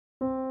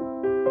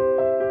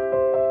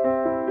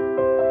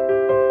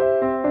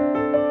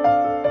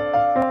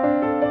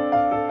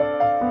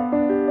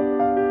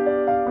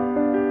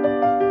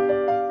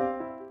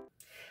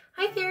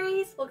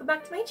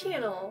my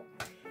channel.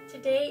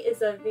 Today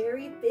is a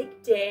very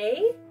big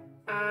day.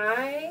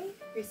 I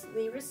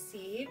recently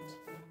received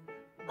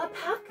a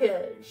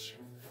package.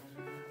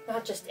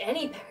 Not just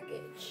any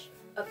package,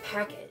 a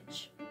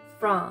package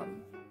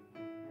from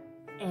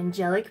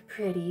Angelic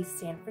Pretty,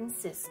 San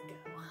Francisco.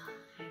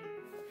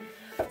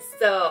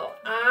 So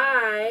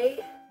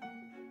I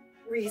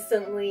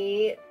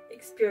recently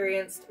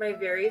experienced my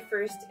very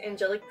first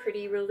Angelic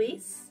Pretty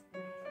release,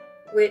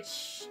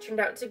 which turned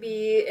out to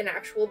be an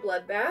actual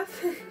bloodbath.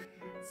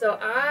 So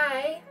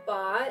I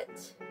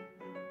bought,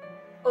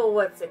 oh,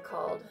 what's it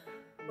called?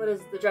 What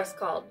is the dress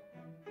called?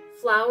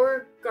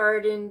 Flower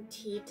Garden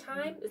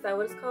Teatime? Is that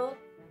what it's called?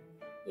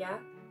 Yeah?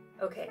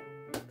 Okay.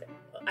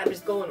 I'm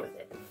just going with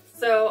it.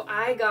 So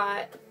I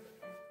got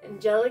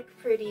Angelic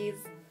Pretty's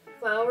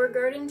Flower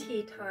Garden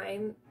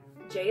Teatime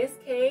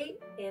JSK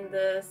in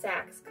the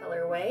Sax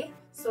colorway.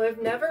 So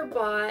I've never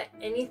bought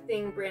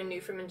anything brand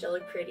new from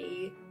Angelic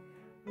Pretty,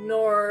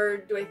 nor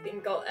do I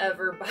think I'll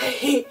ever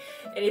buy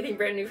anything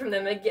brand new from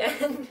them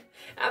again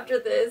after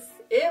this.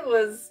 It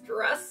was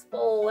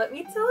stressful, let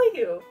me tell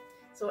you.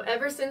 So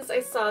ever since I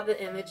saw the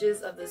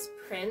images of this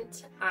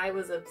print, I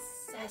was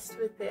obsessed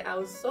with it. I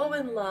was so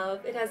in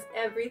love. It has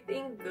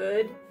everything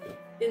good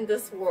in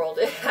this world.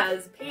 It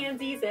has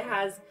pansies, it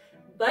has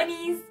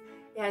bunnies,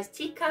 it has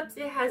teacups,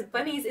 it has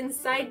bunnies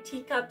inside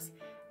teacups.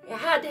 I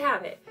had to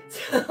have it.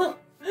 So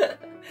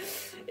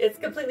it's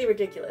completely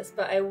ridiculous,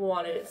 but I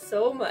wanted it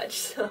so much.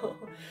 So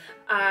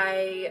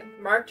I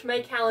marked my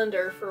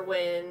calendar for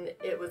when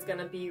it was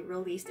gonna be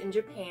released in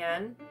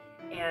Japan,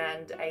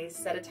 and I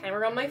set a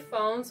timer on my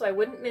phone so I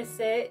wouldn't miss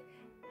it,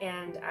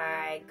 and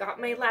I got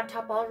my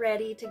laptop all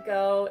ready to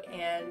go,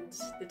 and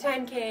the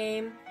time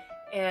came,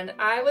 and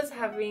I was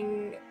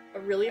having a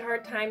really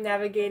hard time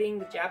navigating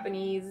the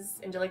Japanese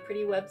Angelic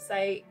Pretty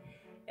website,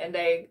 and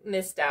I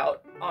missed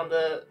out on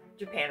the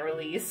Japan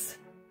release.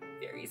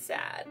 Very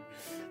sad.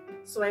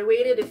 So I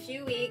waited a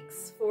few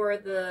weeks for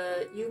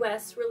the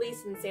US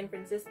release in San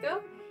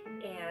Francisco,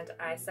 and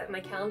I set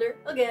my calendar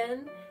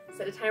again,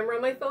 set a timer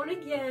on my phone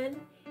again,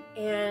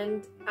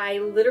 and I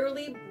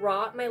literally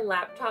brought my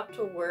laptop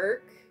to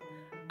work.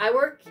 I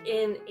work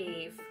in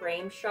a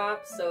frame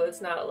shop, so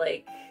it's not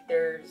like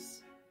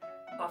there's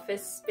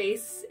office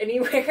space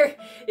anywhere.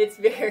 It's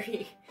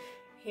very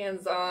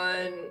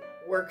hands-on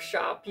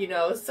workshop, you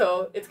know,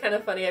 so it's kind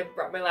of funny. I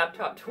brought my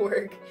laptop to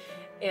work,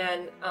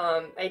 and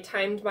I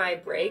timed my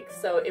break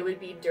so it would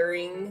be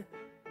during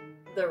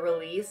the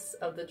release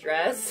of the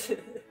dress.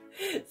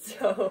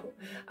 So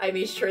I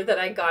made sure that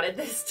I got it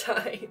this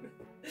time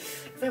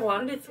because I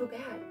wanted it so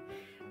bad.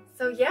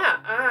 So yeah,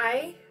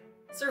 I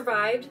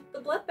survived the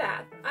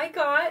bloodbath. I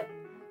got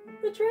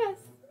the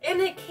dress,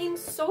 and it came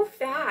so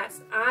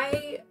fast.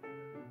 I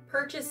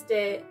purchased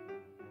it,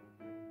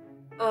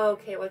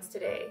 okay, what's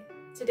today?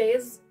 Today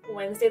is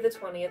Wednesday the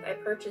 20th. I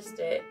purchased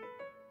it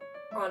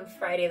on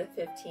Friday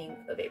the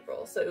 15th of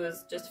April, so it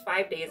was just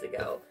 5 days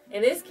ago.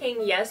 And this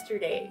came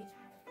yesterday,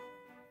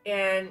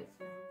 and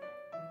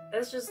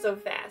that's just so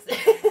fast.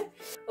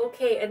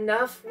 Okay,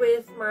 enough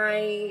with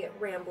my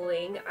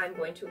rambling. I'm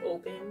going to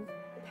open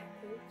the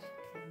package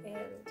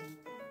and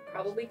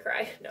probably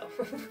cry. No.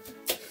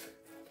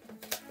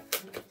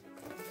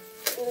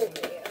 Oh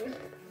man.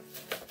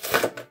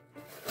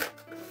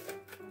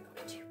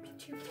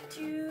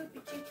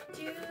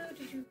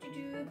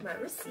 My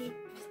receipt.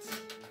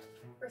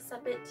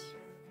 Receipt.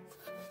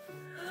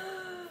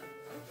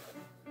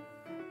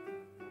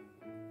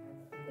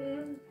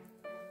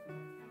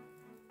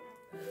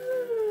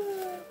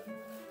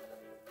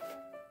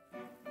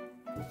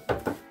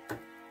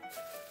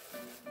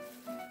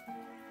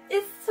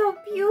 It's so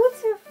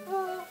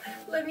beautiful.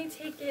 Let me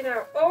take it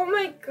out. Oh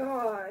my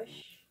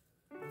gosh.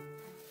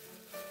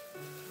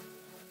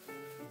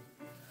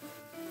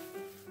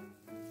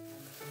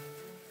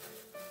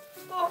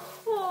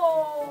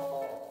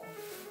 Oh.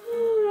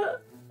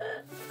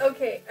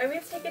 Okay, I'm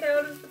gonna take it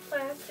out of the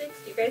plastic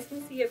so you guys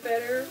can see it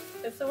better,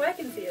 and so I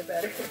can see it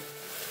better.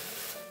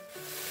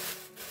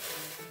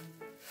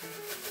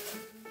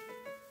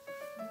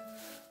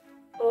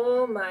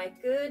 Oh my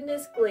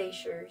goodness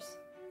glaciers.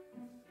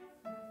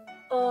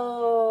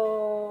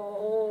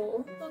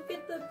 Oh, look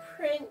at the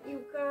print,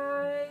 you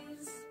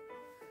guys.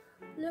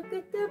 Look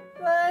at the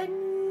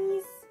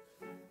bunnies,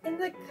 and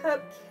the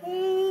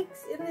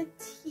cupcakes, and the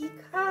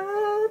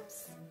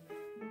teacups.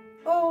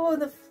 Oh,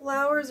 the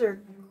flowers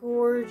are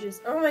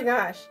gorgeous. Oh my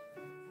gosh,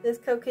 this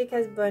cupcake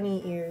has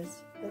bunny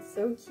ears. That's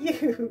so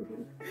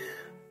cute.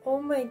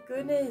 Oh my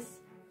goodness,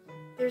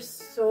 there's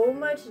so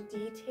much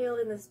detail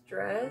in this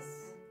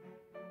dress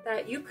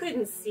that you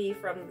couldn't see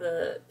from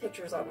the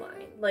pictures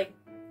online. Like,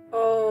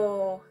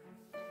 oh,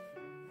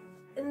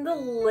 and the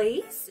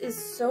lace is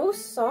so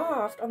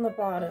soft on the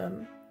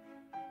bottom.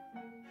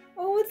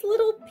 Oh, it's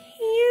little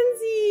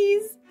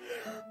pansies.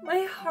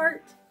 My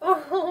heart.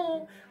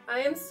 Oh, I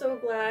am so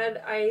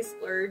glad I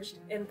splurged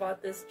and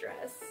bought this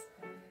dress.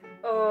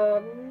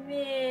 Oh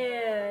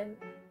man.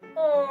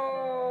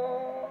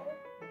 Oh,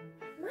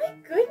 my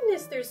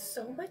goodness, there's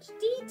so much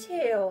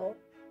detail.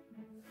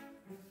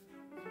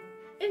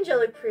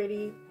 Angelic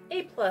Pretty,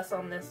 A+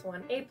 on this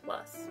one, A+.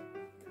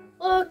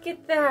 Look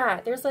at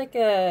that! There's like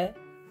a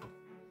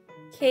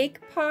cake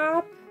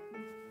pop,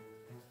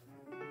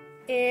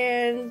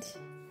 and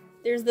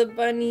there's the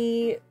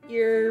bunny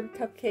ear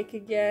cupcake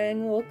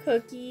again, little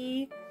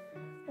cookie.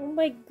 Oh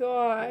my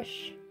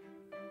gosh.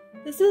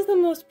 This is the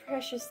most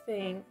precious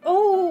thing.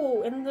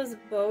 Oh, and this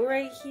bow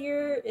right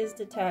here is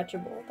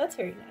detachable. That's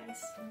very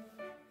nice.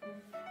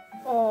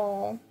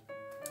 Oh.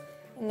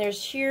 And there's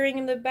shearing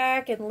in the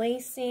back and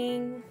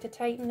lacing to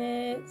tighten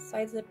it,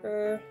 side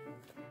zipper.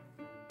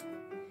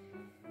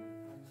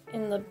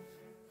 And the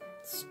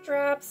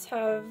straps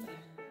have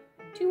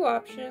 2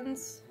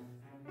 options.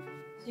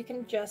 So you can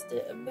adjust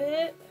it a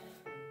bit.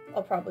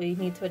 I'll probably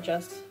need to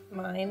adjust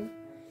mine.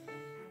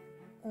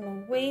 And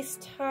the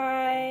waist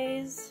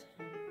ties.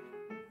 You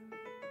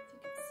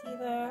can see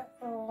that.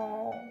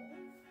 Oh.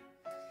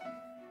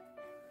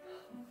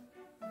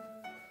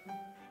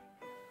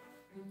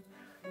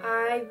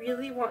 I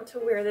really want to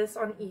wear this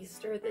on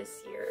Easter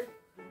this year,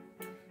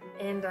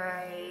 and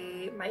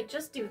I might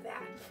just do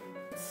that.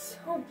 It's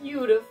so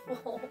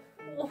beautiful.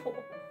 Oh.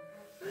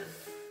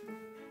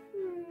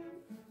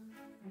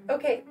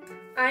 Okay,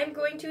 I'm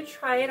going to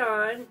try it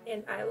on,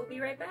 and I will be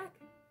right back.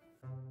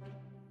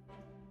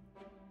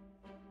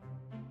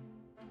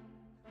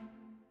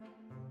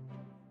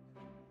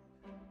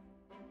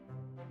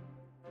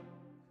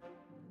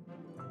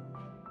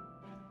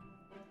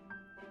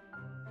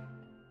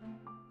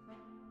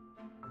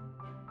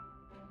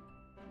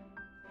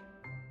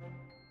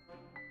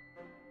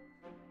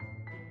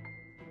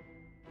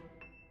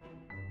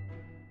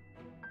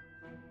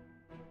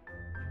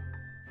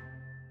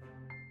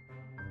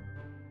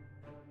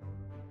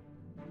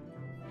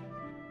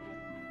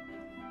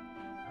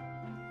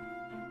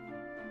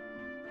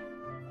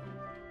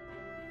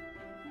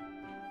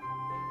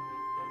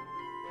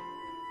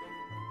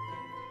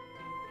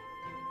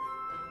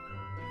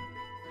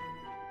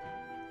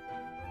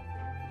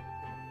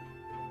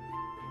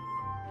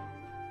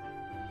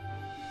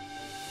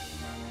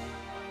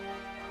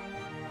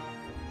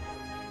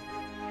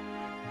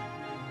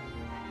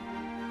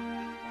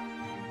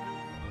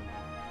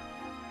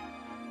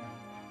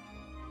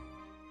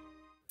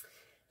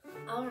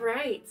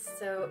 Alright,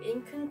 so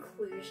in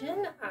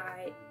conclusion,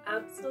 I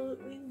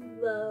absolutely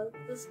love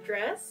this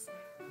dress.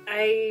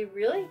 I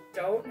really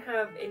don't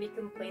have any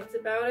complaints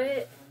about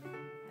it,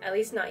 at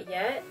least not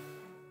yet.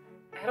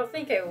 I don't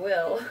think I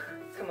will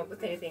come up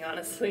with anything,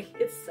 honestly.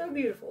 It's so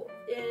beautiful,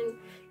 and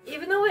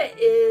even though it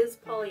is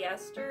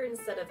polyester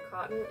instead of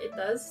cotton, it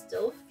does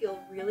still feel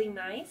really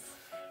nice,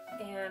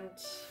 and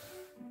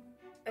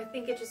I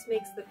think it just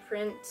makes the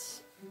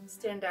print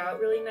stand out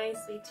really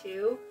nicely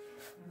too.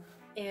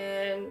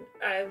 And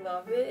I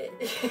love it.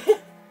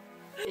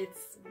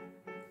 It's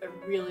a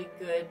really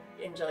good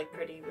Angelic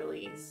Pretty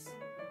release.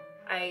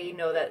 I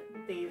know that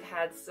they've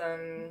had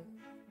some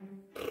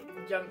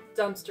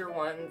dumpster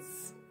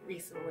ones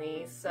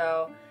recently,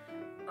 so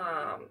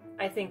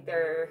I think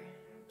they're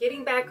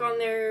getting back on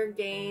their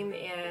game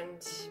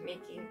and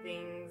making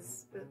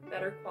things with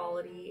better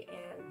quality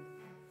and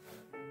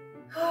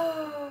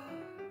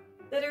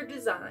better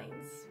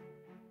designs.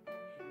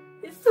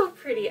 It's so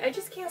pretty. I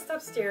just can't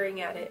stop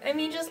staring at it. I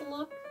mean, just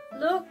look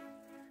at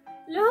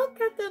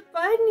the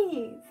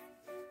bunnies.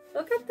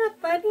 Look at the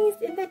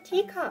bunnies in the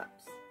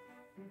teacups.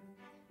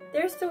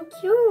 They're so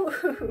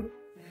cute.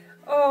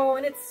 Oh,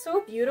 and it's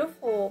so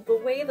beautiful. The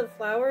way the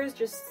flowers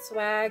just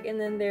swag, and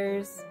then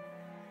there's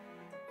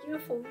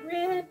beautiful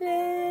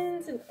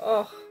ribbons, and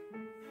oh.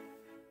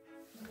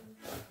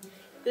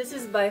 This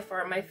is by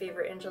far my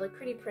favorite Angelic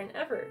Pretty print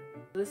ever.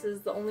 This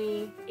is the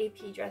only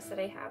AP dress that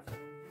I have,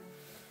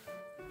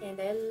 and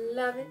I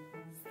love it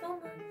so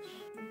much.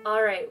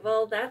 Alright,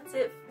 well that's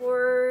it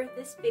for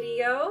this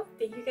video.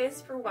 Thank you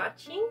guys for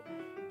watching,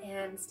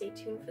 and stay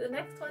tuned for the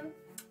next one.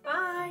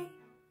 Bye!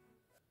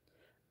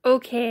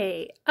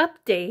 Okay,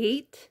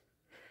 update.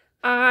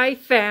 I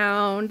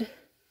found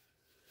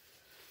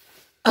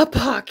a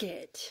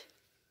pocket,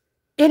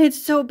 and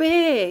it's so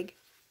big.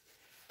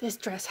 This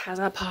dress has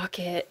a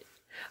pocket.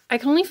 I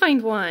can only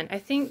find one. I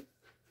think,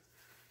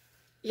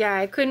 yeah,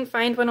 I couldn't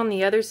find one on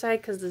the other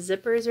side because the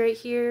zipper is right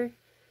here.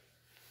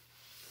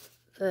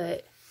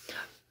 But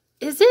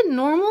is it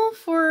normal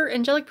for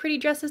Angelic Pretty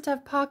dresses to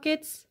have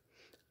pockets?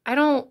 I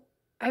don't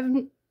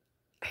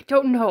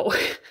know.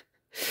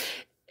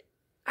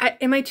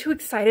 Am I too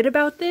excited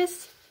about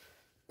this?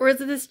 Or is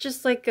this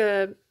just like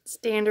a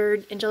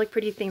standard Angelic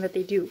Pretty thing that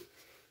they do?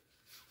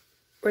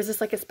 Or is this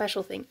like a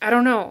special thing? I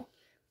don't know.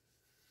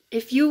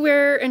 If you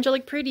wear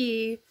Angelic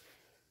Pretty,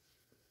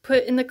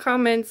 put in the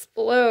comments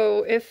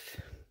below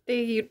if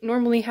they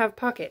normally have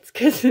pockets,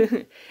 because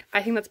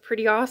I think that's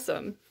pretty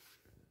awesome.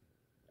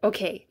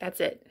 Okay,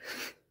 that's it.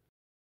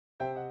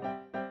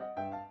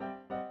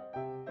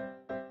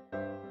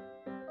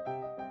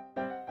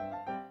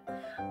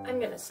 I'm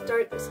gonna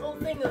start this whole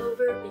thing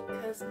over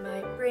because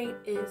my brain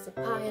is a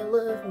pile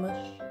of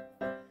mush.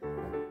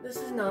 The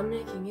This is not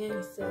making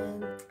any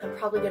sense. I'm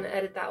probably gonna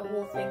edit that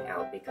whole thing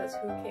out because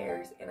who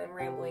cares, and I'm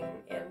rambling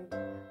and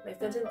my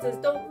sentences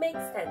don't make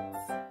sense.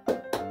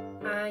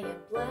 I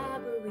am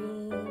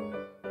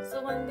blabbering,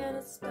 so I'm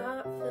gonna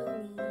stop filming.